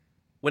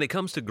When it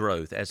comes to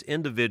growth, as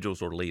individuals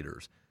or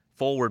leaders,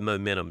 forward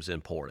momentum is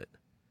important.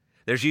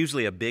 There's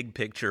usually a big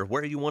picture of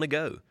where you want to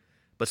go,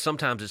 but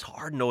sometimes it's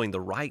hard knowing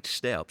the right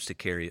steps to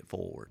carry it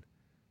forward.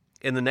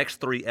 In the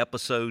next 3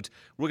 episodes,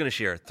 we're going to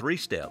share 3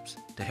 steps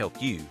to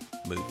help you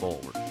move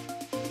forward.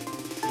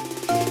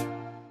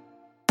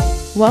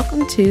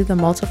 Welcome to the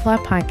Multiply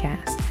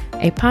Podcast,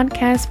 a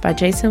podcast by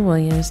Jason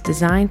Williams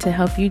designed to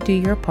help you do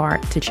your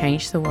part to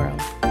change the world.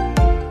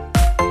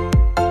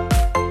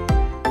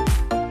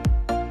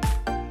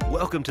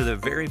 Welcome to the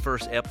very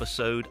first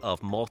episode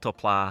of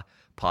Multiply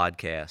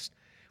Podcast,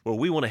 where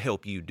we want to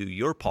help you do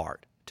your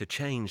part to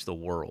change the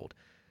world.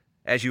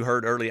 As you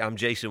heard earlier, I'm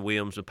Jason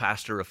Williams, the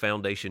pastor of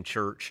Foundation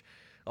Church,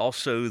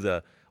 also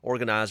the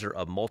organizer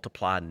of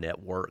Multiply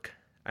Network,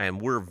 and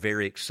we're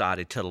very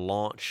excited to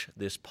launch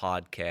this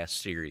podcast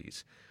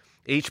series.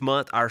 Each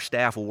month, our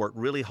staff will work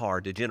really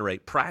hard to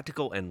generate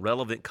practical and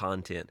relevant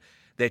content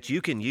that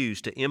you can use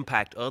to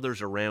impact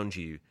others around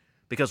you,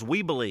 because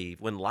we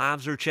believe when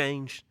lives are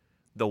changed,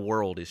 the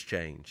world is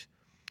changed.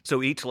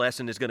 So each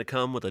lesson is going to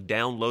come with a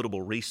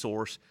downloadable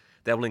resource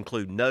that will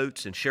include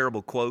notes and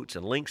shareable quotes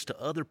and links to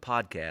other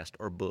podcasts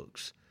or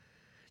books.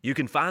 You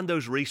can find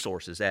those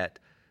resources at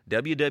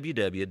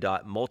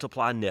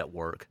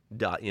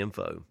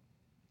www.multiplynetwork.info.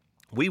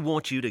 We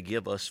want you to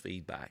give us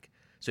feedback.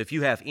 So if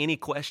you have any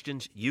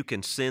questions, you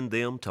can send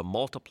them to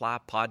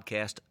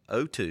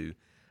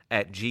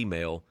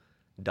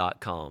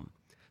multiplypodcast02@gmail.com.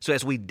 So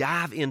as we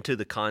dive into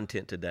the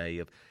content today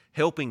of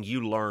helping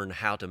you learn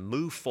how to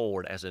move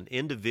forward as an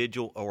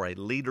individual or a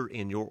leader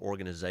in your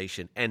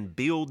organization and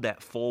build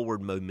that forward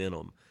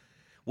momentum,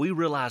 we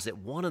realize that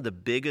one of the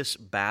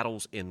biggest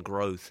battles in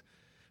growth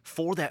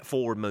for that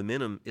forward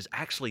momentum is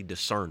actually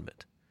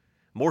discernment.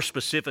 More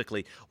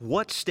specifically,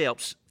 what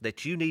steps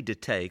that you need to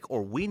take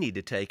or we need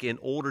to take in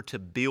order to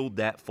build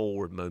that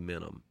forward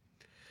momentum.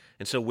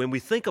 And so when we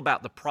think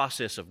about the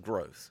process of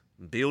growth,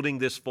 building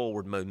this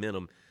forward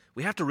momentum,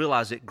 we have to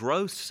realize that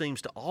growth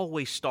seems to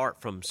always start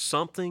from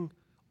something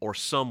or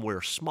somewhere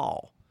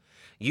small.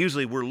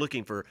 Usually we're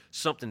looking for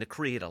something to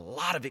create a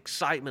lot of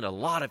excitement, a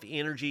lot of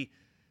energy,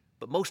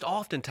 but most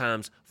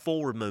oftentimes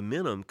forward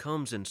momentum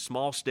comes in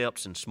small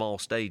steps and small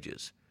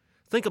stages.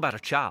 Think about a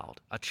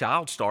child. A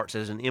child starts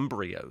as an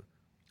embryo.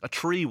 A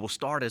tree will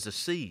start as a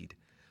seed.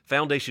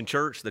 Foundation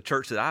Church, the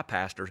church that I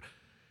pastor,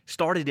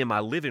 started in my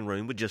living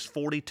room with just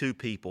 42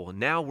 people, and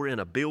now we're in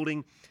a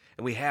building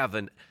and we have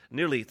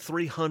nearly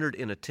 300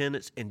 in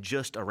attendance in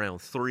just around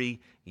 3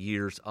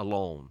 years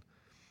alone.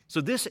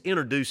 So this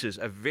introduces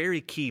a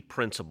very key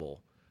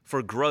principle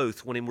for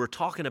growth when we're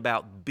talking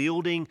about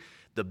building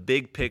the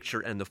big picture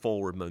and the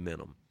forward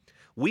momentum.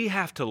 We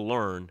have to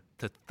learn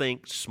to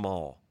think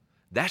small.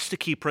 That's the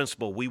key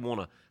principle we want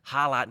to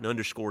highlight and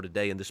underscore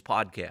today in this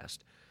podcast.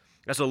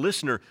 As a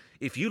listener,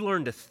 if you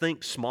learn to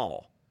think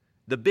small,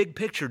 the big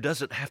picture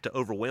doesn't have to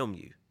overwhelm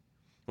you.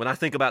 When I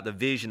think about the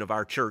vision of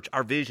our church,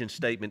 our vision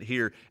statement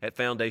here at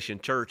Foundation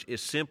Church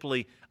is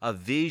simply a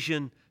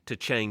vision to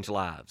change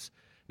lives.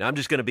 Now, I'm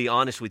just going to be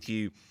honest with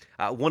you.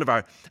 One of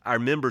our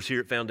members here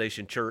at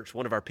Foundation Church,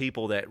 one of our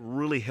people that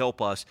really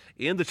help us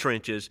in the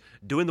trenches,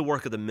 doing the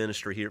work of the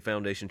ministry here at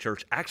Foundation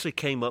Church, actually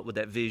came up with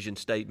that vision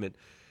statement.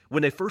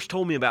 When they first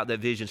told me about that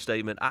vision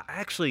statement, I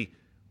actually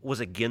was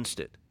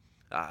against it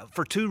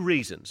for 2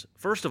 reasons.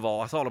 First of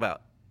all, I thought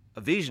about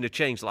a vision to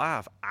change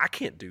life. I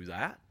can't do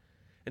that.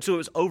 And so it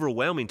was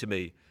overwhelming to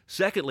me.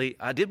 Secondly,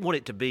 I didn't want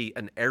it to be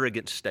an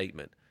arrogant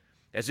statement,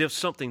 as if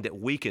something that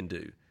we can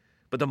do.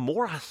 But the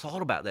more I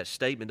thought about that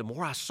statement, the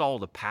more I saw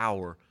the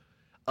power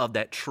of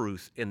that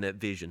truth in that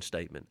vision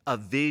statement, a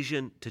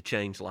vision to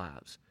change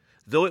lives.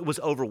 Though it was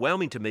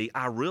overwhelming to me,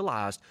 I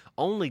realized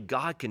only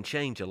God can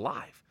change a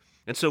life.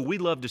 And so we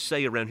love to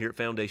say around here at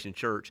Foundation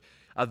Church,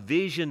 a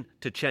vision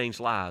to change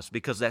lives,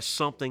 because that's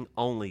something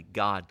only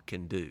God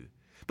can do.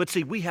 But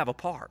see, we have a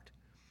part.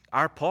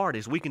 Our part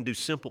is we can do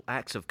simple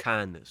acts of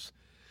kindness.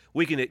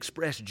 We can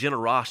express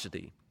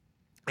generosity.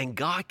 And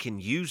God can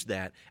use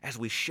that as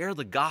we share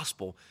the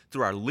gospel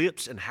through our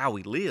lips and how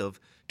we live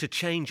to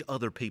change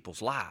other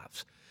people's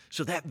lives.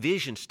 So that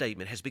vision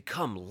statement has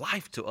become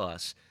life to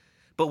us,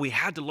 but we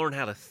had to learn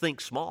how to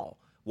think small.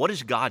 What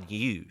does God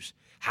use?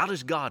 How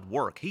does God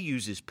work? He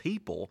uses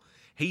people.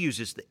 He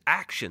uses the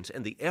actions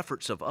and the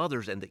efforts of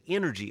others and the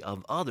energy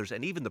of others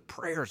and even the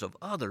prayers of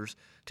others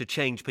to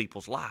change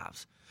people's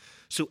lives.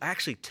 So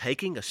actually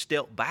taking a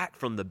step back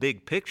from the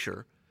big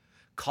picture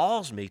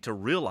caused me to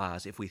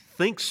realize if we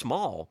think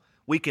small,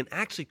 we can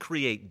actually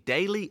create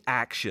daily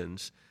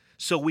actions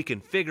so we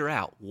can figure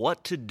out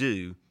what to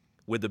do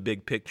with the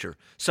big picture.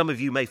 Some of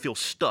you may feel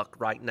stuck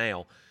right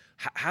now.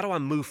 How do I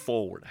move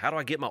forward? How do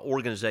I get my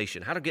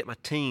organization? How do I get my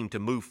team to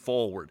move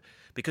forward?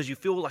 Because you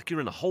feel like you're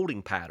in a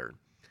holding pattern.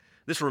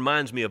 This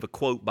reminds me of a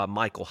quote by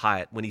Michael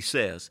Hyatt when he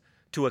says,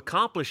 "To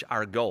accomplish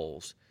our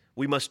goals,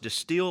 we must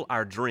distill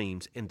our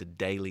dreams into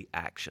daily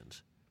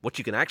actions." What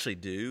you can actually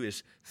do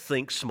is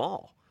think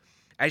small.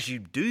 As you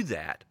do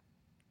that,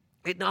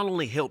 it not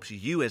only helps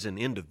you as an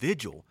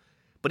individual,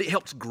 but it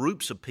helps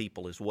groups of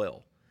people as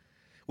well.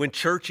 When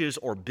churches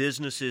or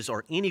businesses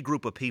or any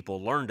group of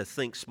people learn to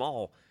think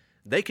small,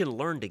 they can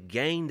learn to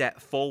gain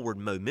that forward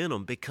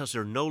momentum because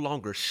they're no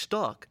longer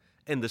stuck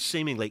in the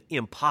seemingly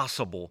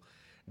impossible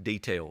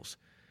details.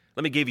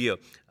 Let me give you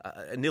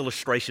an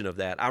illustration of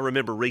that. I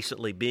remember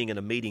recently being in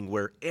a meeting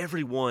where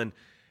everyone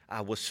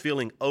was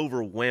feeling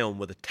overwhelmed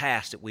with a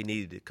task that we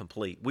needed to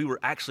complete. We were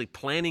actually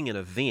planning an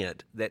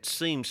event that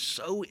seemed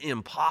so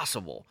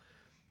impossible,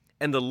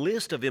 and the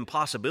list of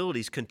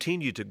impossibilities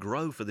continued to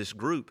grow for this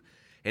group,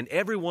 and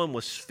everyone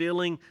was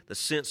feeling the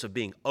sense of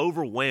being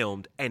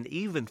overwhelmed and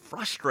even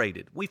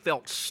frustrated. We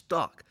felt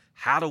stuck.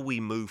 How do we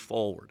move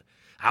forward?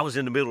 I was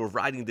in the middle of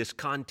writing this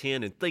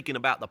content and thinking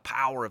about the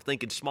power of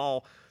thinking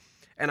small,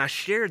 and I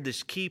shared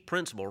this key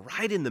principle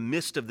right in the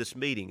midst of this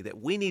meeting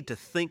that we need to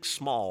think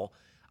small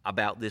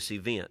about this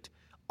event.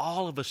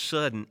 All of a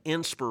sudden,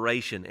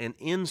 inspiration and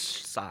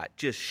insight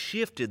just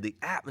shifted the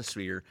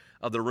atmosphere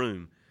of the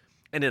room.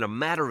 And in a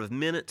matter of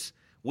minutes,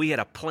 we had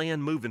a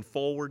plan moving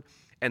forward,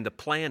 and the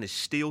plan is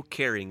still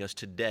carrying us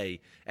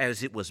today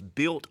as it was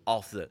built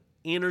off the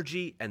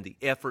energy and the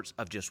efforts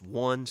of just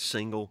one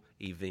single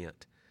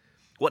event.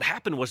 What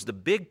happened was the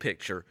big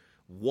picture,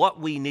 what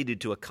we needed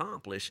to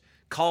accomplish,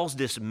 caused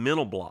this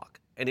mental block,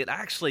 and it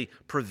actually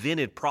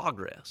prevented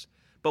progress.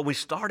 But we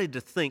started to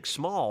think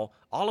small.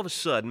 All of a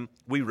sudden,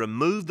 we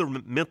removed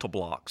the mental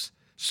blocks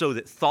so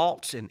that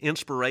thoughts and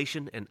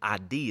inspiration and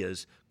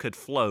ideas could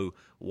flow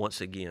once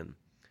again.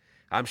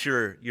 I'm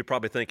sure you're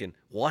probably thinking,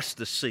 what's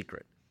the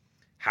secret?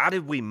 How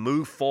did we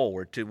move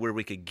forward to where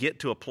we could get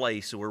to a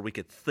place where we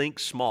could think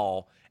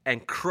small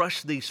and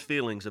crush these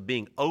feelings of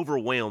being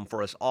overwhelmed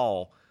for us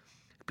all?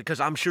 Because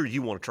I'm sure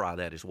you want to try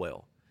that as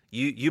well.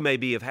 You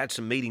maybe have had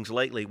some meetings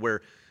lately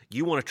where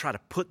you want to try to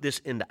put this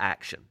into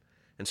action.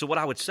 And so what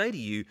I would say to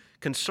you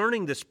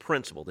concerning this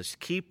principle, this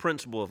key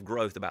principle of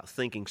growth about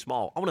thinking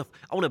small, I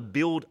want to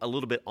build a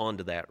little bit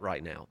onto that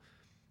right now.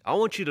 I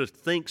want you to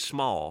think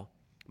small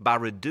by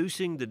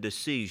reducing the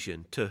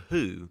decision to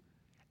who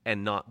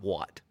and not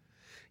what.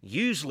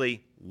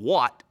 Usually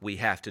what we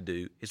have to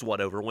do is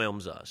what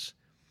overwhelms us.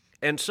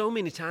 And so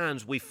many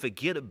times we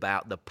forget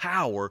about the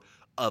power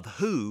of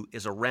who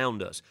is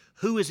around us,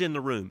 who is in the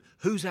room,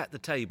 who's at the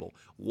table,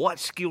 what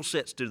skill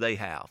sets do they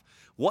have,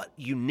 what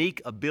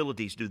unique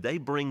abilities do they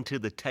bring to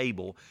the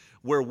table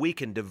where we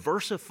can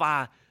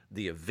diversify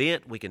the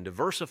event, we can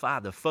diversify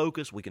the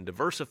focus, we can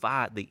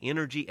diversify the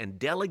energy and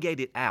delegate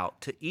it out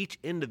to each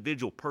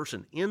individual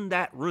person in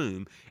that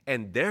room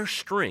and their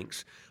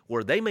strengths,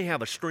 where they may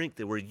have a strength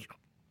that where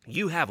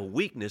you have a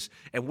weakness,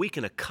 and we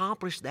can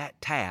accomplish that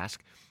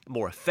task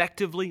more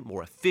effectively,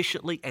 more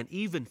efficiently, and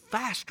even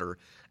faster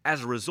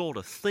as a result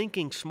of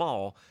thinking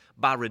small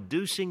by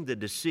reducing the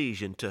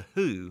decision to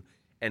who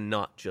and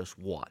not just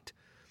what.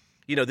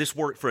 You know, this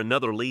worked for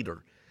another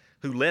leader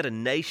who led a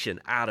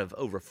nation out of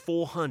over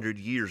 400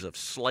 years of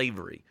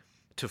slavery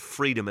to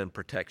freedom and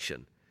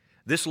protection.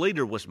 This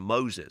leader was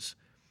Moses.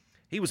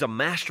 He was a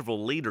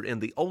masterful leader in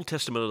the Old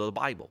Testament of the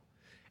Bible.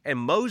 And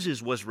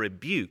Moses was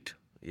rebuked.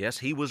 Yes,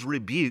 he was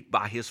rebuked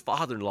by his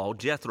father-in-law,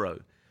 Jethro,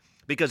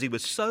 because he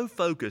was so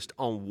focused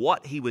on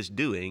what he was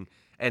doing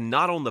and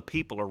not on the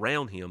people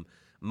around him.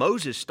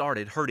 Moses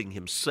started hurting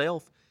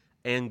himself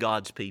and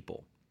God's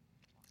people.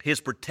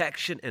 His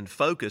protection and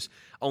focus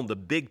on the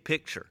big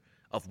picture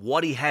of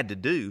what he had to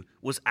do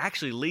was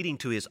actually leading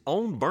to his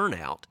own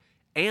burnout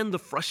and the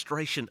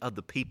frustration of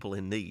the people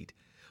in need.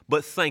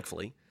 But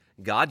thankfully,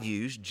 God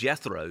used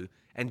Jethro,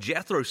 and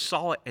Jethro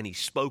saw it and he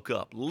spoke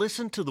up.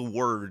 Listen to the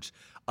words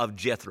of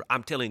Jethro.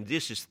 I'm telling you,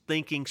 this is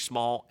thinking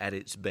small at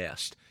its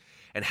best.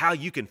 And how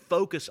you can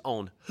focus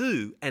on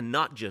who and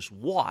not just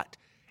what.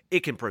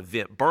 It can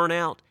prevent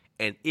burnout,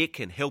 and it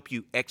can help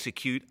you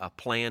execute a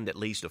plan that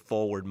leads to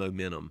forward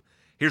momentum.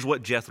 Here's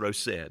what Jethro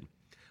said.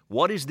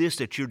 What is this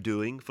that you're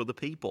doing for the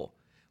people?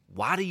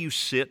 Why do you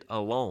sit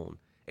alone?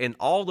 And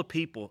all the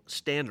people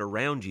stand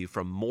around you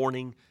from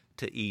morning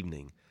to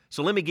evening.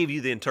 So let me give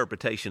you the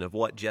interpretation of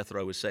what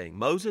Jethro was saying.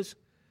 Moses,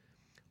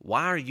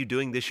 why are you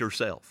doing this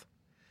yourself?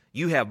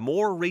 You have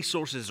more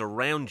resources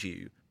around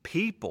you,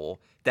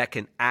 people that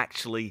can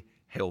actually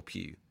help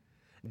you.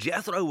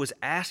 Jethro was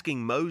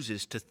asking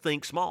Moses to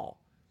think small,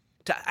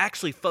 to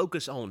actually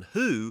focus on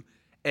who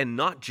and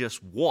not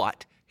just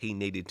what he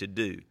needed to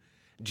do.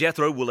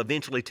 Jethro will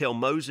eventually tell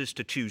Moses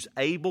to choose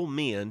able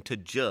men to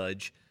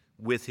judge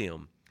with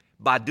him.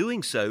 By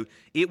doing so,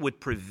 it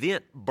would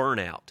prevent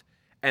burnout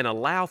and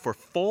allow for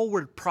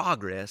forward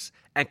progress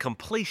and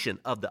completion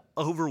of the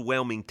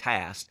overwhelming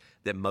task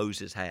that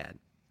Moses had.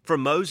 For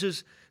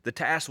Moses, the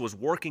task was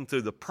working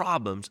through the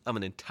problems of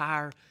an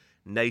entire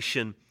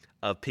nation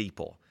of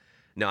people.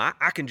 Now,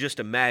 I can just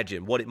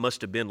imagine what it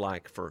must have been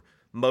like for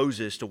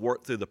Moses to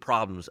work through the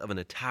problems of an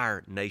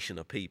entire nation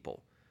of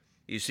people.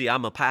 You see,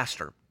 I'm a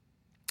pastor.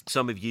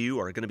 Some of you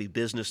are going to be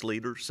business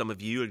leaders. Some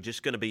of you are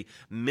just going to be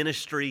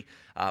ministry,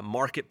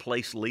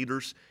 marketplace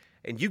leaders.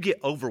 And you get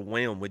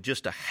overwhelmed with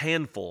just a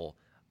handful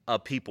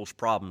of people's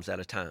problems at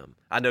a time.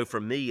 I know for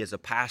me as a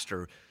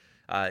pastor,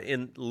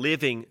 in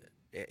living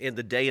in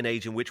the day and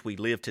age in which we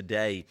live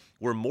today,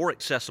 we're more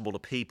accessible to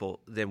people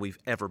than we've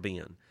ever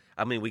been.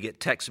 I mean, we get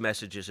text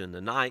messages in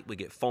the night, we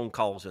get phone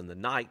calls in the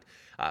night,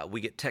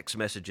 we get text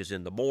messages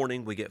in the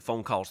morning, we get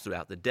phone calls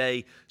throughout the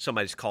day.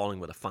 Somebody's calling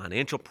with a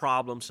financial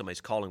problem,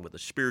 somebody's calling with a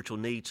spiritual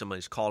need,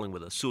 somebody's calling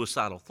with a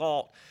suicidal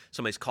thought,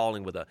 somebody's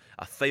calling with a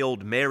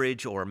failed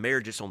marriage or a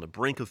marriage that's on the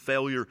brink of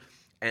failure.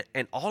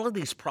 And all of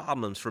these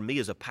problems for me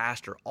as a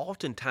pastor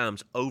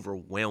oftentimes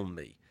overwhelm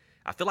me.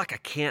 I feel like I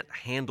can't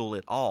handle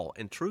it all,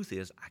 and truth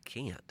is, I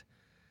can't.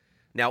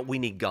 Now, we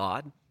need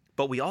God,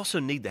 but we also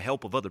need the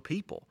help of other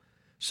people.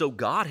 So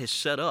God has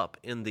set up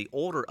in the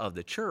order of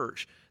the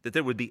church that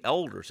there would be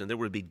elders and there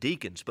would be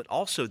deacons, but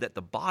also that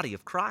the body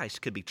of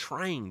Christ could be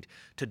trained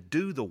to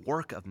do the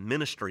work of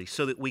ministry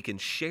so that we can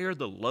share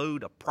the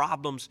load of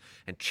problems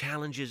and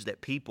challenges that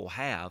people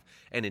have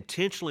and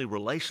intentionally,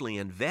 relationally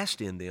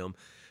invest in them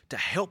to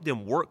help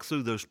them work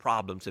through those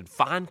problems and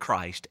find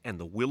Christ and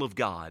the will of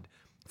God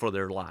for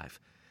their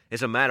life.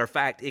 As a matter of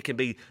fact, it can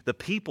be the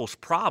people's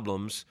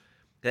problems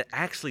that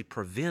actually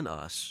prevent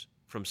us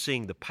from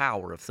seeing the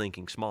power of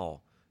thinking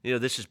small. You know,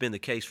 this has been the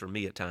case for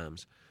me at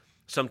times.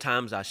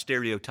 Sometimes I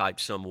stereotype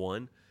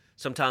someone.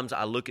 Sometimes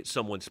I look at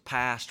someone's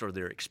past or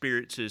their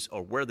experiences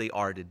or where they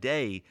are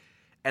today,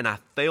 and I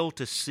fail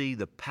to see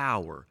the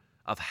power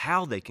of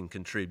how they can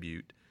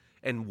contribute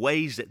and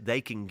ways that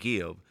they can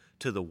give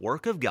to the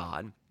work of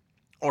God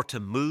or to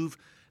move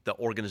the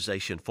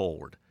organization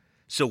forward.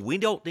 So we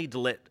don't need to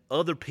let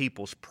other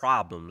people's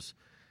problems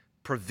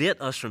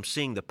prevent us from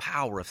seeing the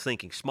power of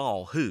thinking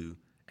small, who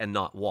and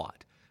not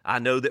what. I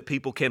know that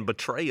people can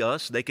betray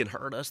us, they can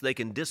hurt us, they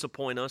can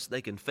disappoint us,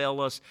 they can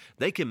fail us,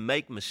 they can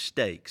make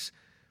mistakes,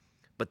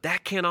 but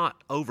that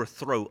cannot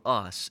overthrow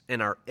us in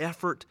our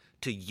effort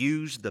to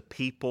use the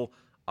people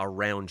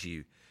around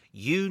you.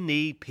 You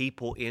need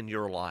people in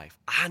your life.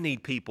 I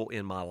need people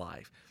in my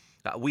life.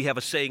 We have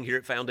a saying here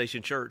at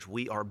Foundation Church,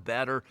 we are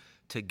better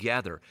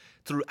together.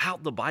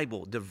 Throughout the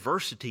Bible,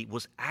 diversity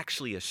was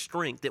actually a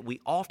strength that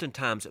we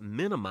oftentimes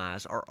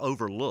minimize or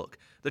overlook.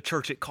 The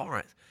church at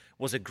Corinth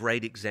was a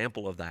great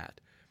example of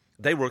that.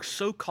 They were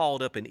so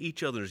caught up in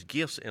each other's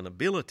gifts and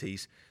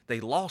abilities,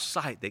 they lost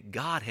sight that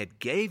God had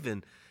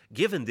given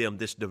them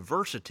this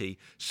diversity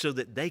so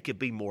that they could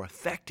be more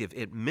effective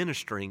at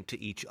ministering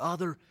to each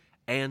other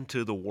and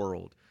to the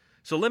world.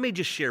 So let me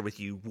just share with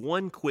you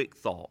one quick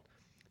thought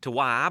to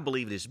why I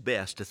believe it is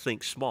best to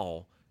think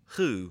small,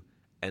 who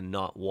and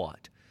not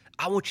what.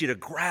 I want you to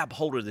grab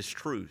hold of this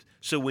truth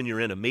so when you're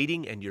in a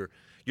meeting and your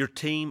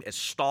team is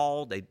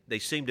stalled, they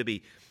seem to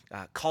be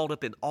caught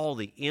up in all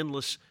the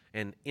endless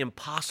and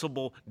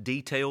impossible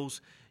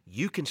details,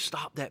 you can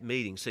stop that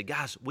meeting. Say,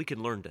 guys, we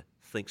can learn to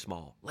think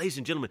small. Ladies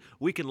and gentlemen,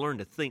 we can learn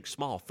to think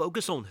small.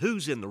 Focus on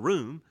who's in the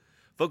room.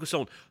 Focus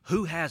on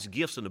who has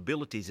gifts and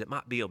abilities that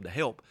might be able to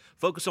help.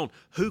 Focus on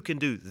who can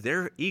do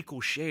their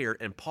equal share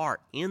and part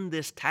in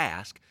this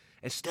task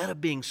instead of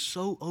being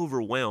so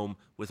overwhelmed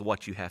with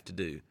what you have to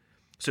do.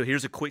 So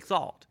here's a quick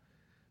thought.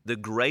 The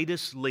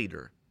greatest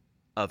leader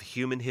of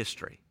human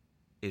history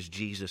is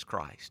Jesus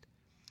Christ.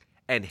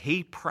 And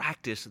he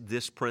practiced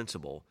this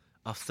principle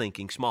of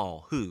thinking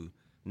small, who,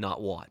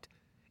 not what.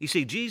 You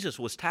see, Jesus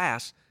was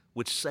tasked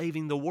with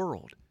saving the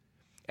world,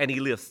 and he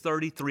lived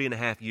 33 and a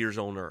half years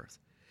on earth.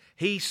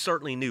 He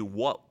certainly knew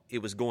what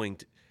it was going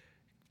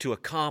to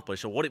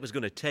accomplish or what it was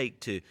going to take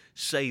to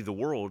save the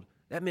world.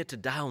 That meant to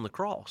die on the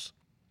cross.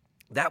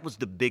 That was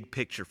the big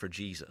picture for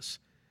Jesus.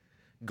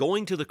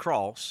 Going to the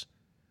cross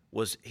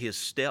was his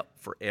step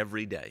for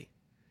every day.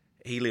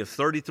 He lived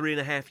 33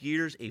 and a half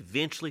years,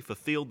 eventually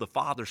fulfilled the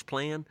Father's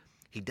plan.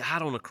 He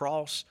died on a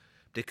cross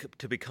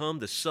to become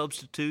the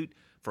substitute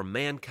for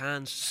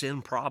mankind's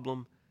sin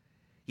problem.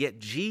 Yet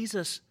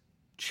Jesus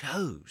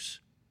chose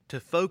to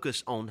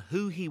focus on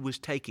who he was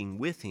taking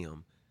with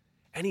him,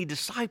 and he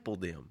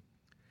discipled them.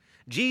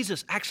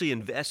 Jesus actually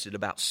invested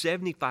about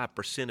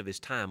 75% of his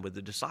time with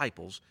the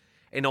disciples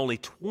and only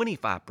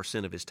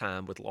 25% of his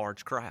time with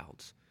large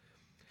crowds.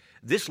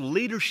 This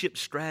leadership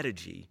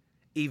strategy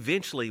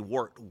eventually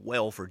worked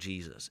well for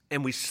Jesus,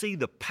 and we see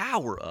the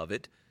power of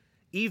it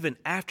even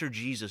after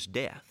Jesus'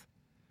 death.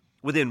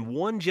 Within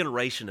one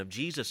generation of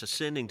Jesus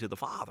ascending to the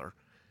Father,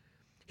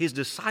 his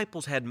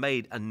disciples had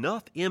made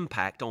enough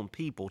impact on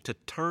people to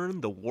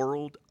turn the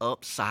world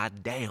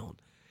upside down.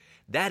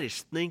 That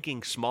is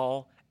thinking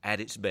small at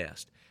its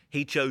best.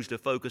 He chose to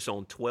focus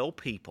on 12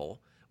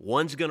 people.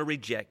 One's going to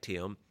reject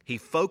him. He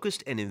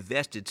focused and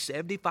invested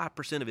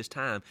 75% of his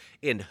time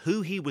in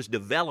who he was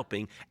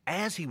developing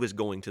as he was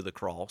going to the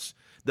cross,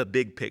 the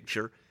big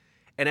picture.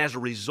 And as a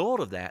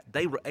result of that,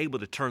 they were able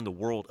to turn the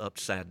world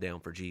upside down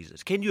for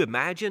Jesus. Can you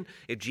imagine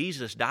if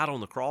Jesus died on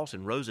the cross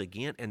and rose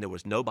again and there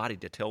was nobody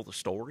to tell the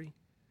story?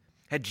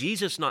 Had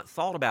Jesus not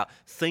thought about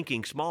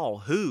thinking small,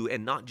 who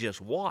and not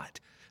just what,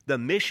 the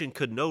mission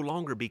could no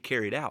longer be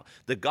carried out.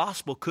 The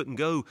gospel couldn't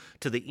go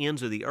to the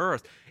ends of the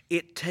earth.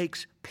 It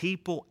takes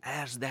people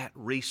as that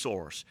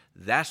resource.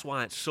 That's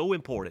why it's so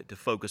important to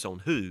focus on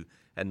who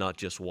and not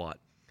just what.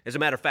 As a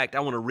matter of fact, I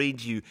want to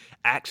read you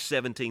Acts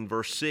 17,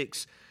 verse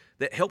 6.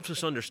 that helps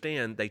us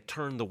understand they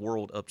turned the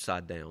world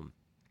upside down.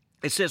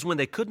 It says, when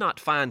they could not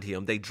find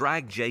him, they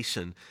dragged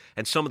Jason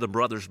and some of the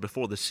brothers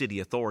before the city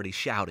authorities,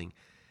 shouting,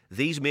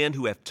 "These men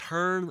who have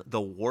turned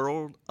the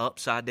world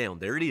upside down,"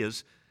 there it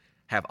is,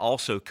 "have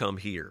also come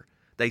here."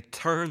 They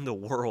turned the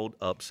world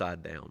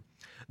upside down.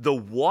 The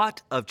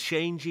what of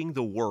changing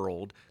the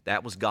world,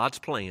 that was God's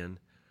plan,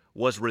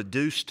 was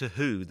reduced to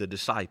who? The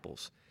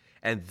disciples.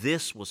 And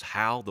this was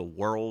how the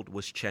world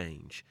was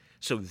changed.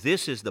 So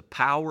this is the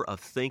power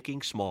of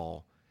thinking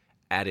small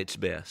at its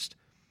best.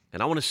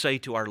 And I want to say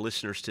to our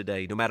listeners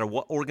today, no matter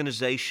what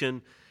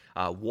organization,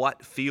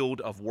 what field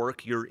of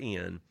work you're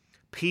in,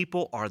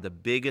 people are the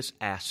biggest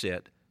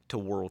asset to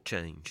world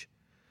change.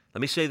 Let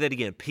me say that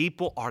again.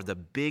 People are the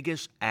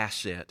biggest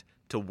asset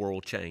to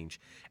world change.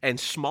 And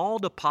small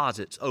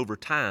deposits over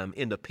time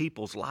into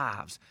people's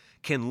lives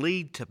can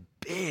lead to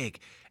big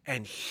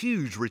and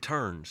huge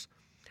returns.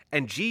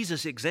 And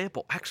Jesus'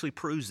 example actually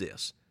proves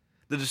this.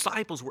 The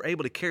disciples were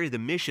able to carry the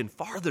mission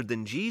farther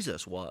than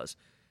Jesus was.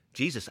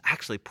 Jesus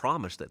actually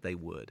promised that they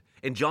would.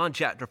 In John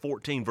chapter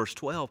 14, verse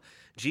 12,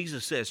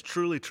 Jesus says,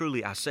 "Truly,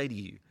 truly, I say to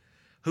you,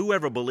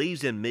 whoever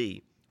believes in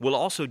me will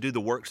also do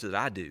the works that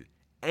I do,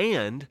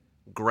 and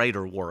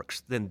greater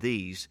works than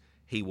these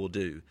he will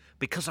do,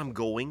 because I'm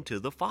going to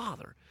the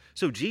Father."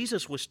 So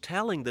Jesus was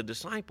telling the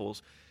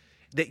disciples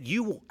that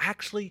you will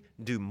actually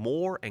do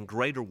more and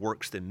greater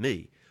works than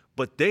me.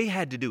 But they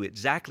had to do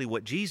exactly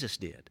what Jesus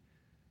did.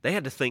 They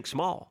had to think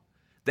small.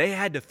 They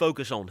had to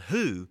focus on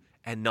who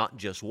and not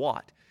just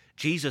what.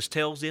 Jesus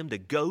tells them to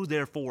go,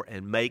 therefore,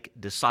 and make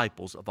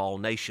disciples of all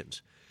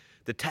nations.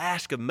 The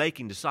task of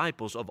making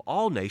disciples of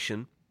all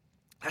nations,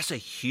 that's a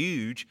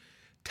huge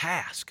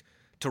task,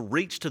 to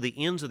reach to the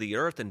ends of the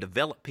earth and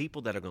develop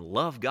people that are going to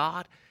love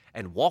God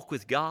and walk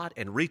with God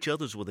and reach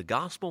others with the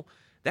gospel.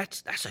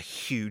 That's a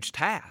huge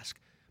task.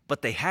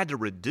 But they had to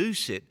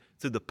reduce it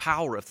through the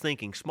power of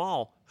thinking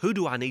small. Who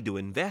do I need to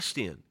invest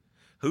in?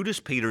 Who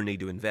does Peter need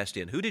to invest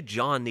in? Who did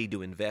John need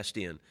to invest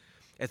in?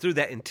 And through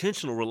that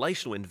intentional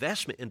relational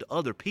investment into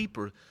other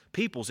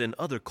peoples in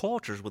other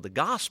cultures with the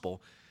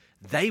gospel,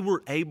 they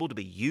were able to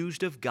be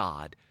used of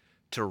God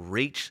to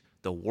reach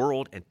the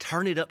world and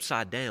turn it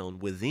upside down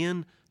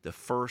within the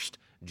first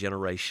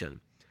generation.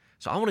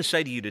 So I want to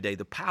say to you today,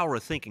 the power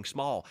of thinking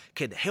small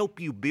can help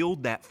you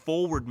build that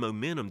forward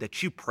momentum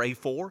that you pray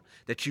for,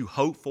 that you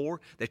hope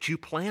for, that you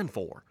plan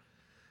for.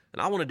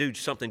 And I want to do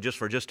something just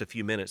for just a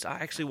few minutes. I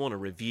actually want to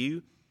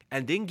review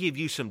and then give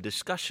you some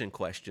discussion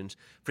questions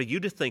for you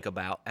to think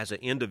about as an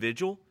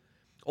individual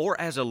or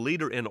as a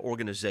leader in an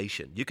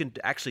organization. You can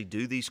actually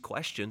do these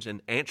questions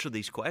and answer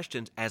these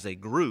questions as a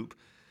group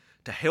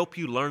to help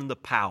you learn the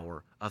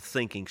power of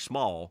thinking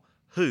small,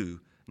 who,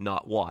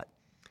 not what.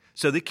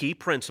 So the key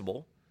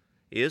principle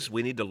is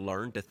we need to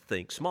learn to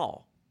think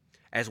small.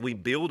 As we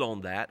build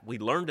on that, we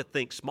learn to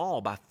think small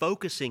by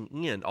focusing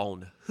in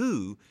on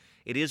who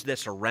it is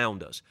that's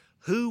around us,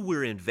 who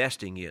we're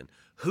investing in,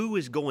 who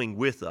is going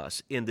with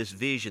us in this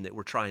vision that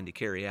we're trying to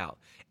carry out,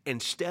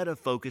 instead of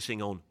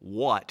focusing on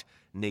what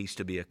needs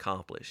to be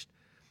accomplished.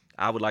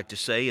 I would like to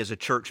say, as a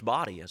church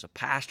body, as a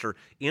pastor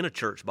in a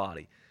church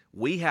body,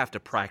 we have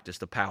to practice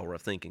the power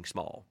of thinking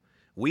small.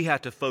 We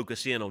have to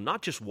focus in on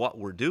not just what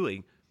we're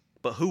doing,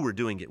 but who we're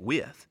doing it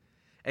with.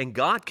 And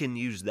God can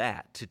use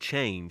that to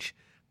change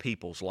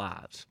people's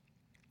lives.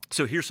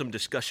 So here's some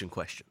discussion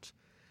questions.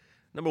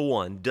 Number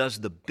one, does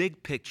the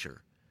big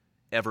picture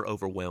ever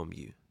overwhelm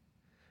you?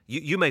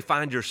 You may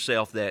find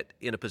yourself that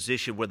in a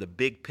position where the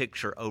big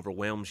picture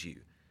overwhelms you.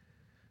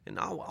 And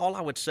all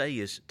I would say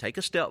is take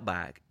a step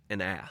back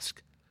and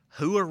ask,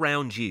 who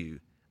around you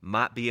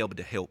might be able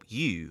to help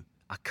you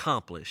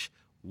accomplish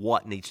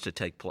what needs to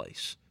take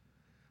place?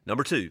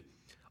 Number two,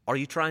 are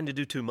you trying to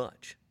do too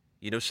much?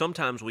 You know,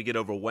 sometimes we get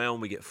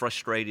overwhelmed, we get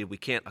frustrated, we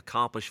can't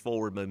accomplish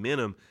forward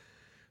momentum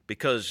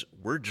because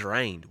we're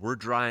drained. We're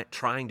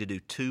trying to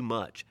do too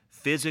much.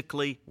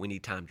 Physically, we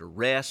need time to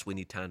rest. We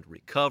need time to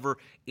recover.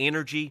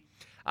 Energy,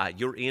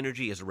 your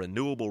energy is a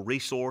renewable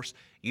resource.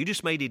 You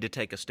just may need to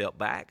take a step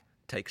back,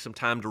 take some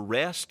time to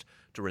rest,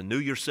 to renew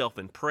yourself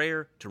in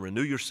prayer, to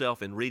renew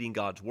yourself in reading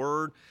God's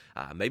Word,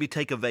 maybe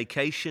take a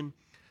vacation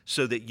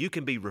so that you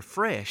can be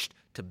refreshed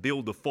to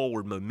build the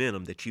forward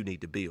momentum that you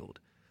need to build.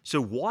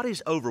 So what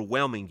is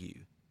overwhelming you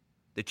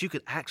that you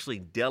could actually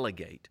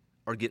delegate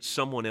or get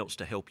someone else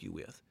to help you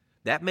with?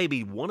 That may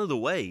be one of the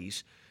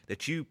ways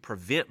that you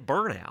prevent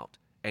burnout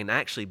and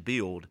actually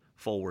build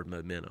forward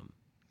momentum.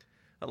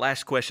 The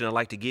last question I'd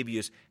like to give you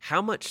is,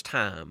 how much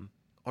time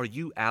are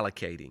you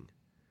allocating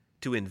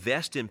to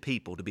invest in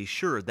people to be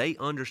sure they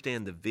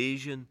understand the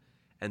vision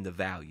and the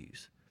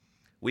values?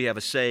 We have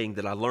a saying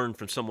that I learned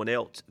from someone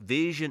else: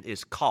 vision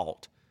is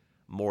caught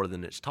more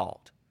than it's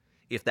taught.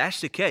 If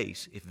that's the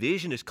case, if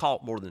vision is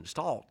caught more than it's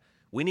taught,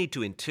 we need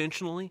to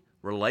intentionally,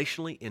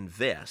 relationally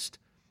invest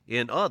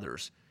in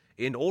others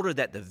in order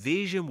that the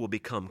vision will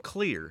become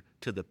clear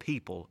to the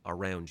people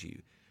around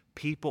you.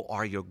 People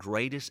are your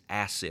greatest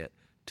asset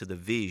to the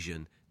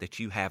vision that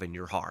you have in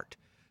your heart.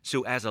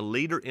 So as a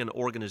leader in an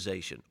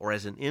organization or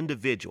as an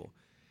individual,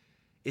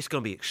 it's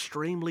going to be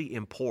extremely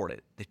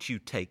important that you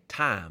take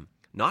time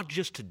not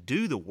just to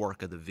do the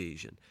work of the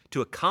vision,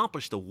 to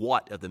accomplish the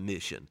what of the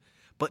mission,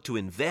 but to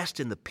invest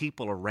in the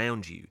people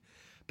around you.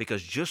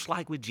 Because just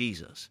like with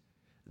Jesus,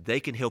 they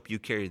can help you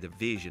carry the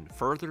vision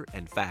further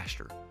and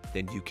faster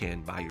than you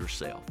can by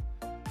yourself.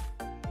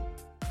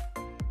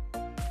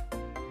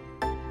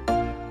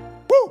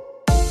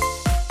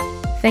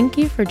 Thank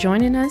you for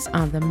joining us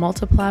on the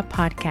Multiply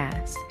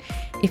Podcast.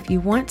 If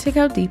you want to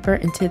go deeper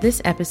into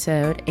this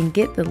episode and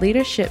get the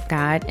leadership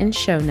guide and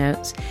show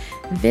notes,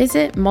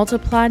 visit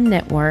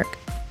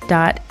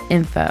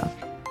multiplynetwork.info.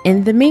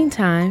 In the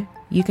meantime,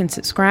 you can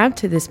subscribe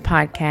to this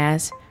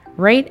podcast,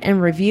 rate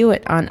and review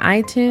it on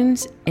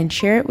iTunes, and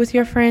share it with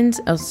your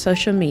friends on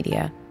social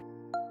media.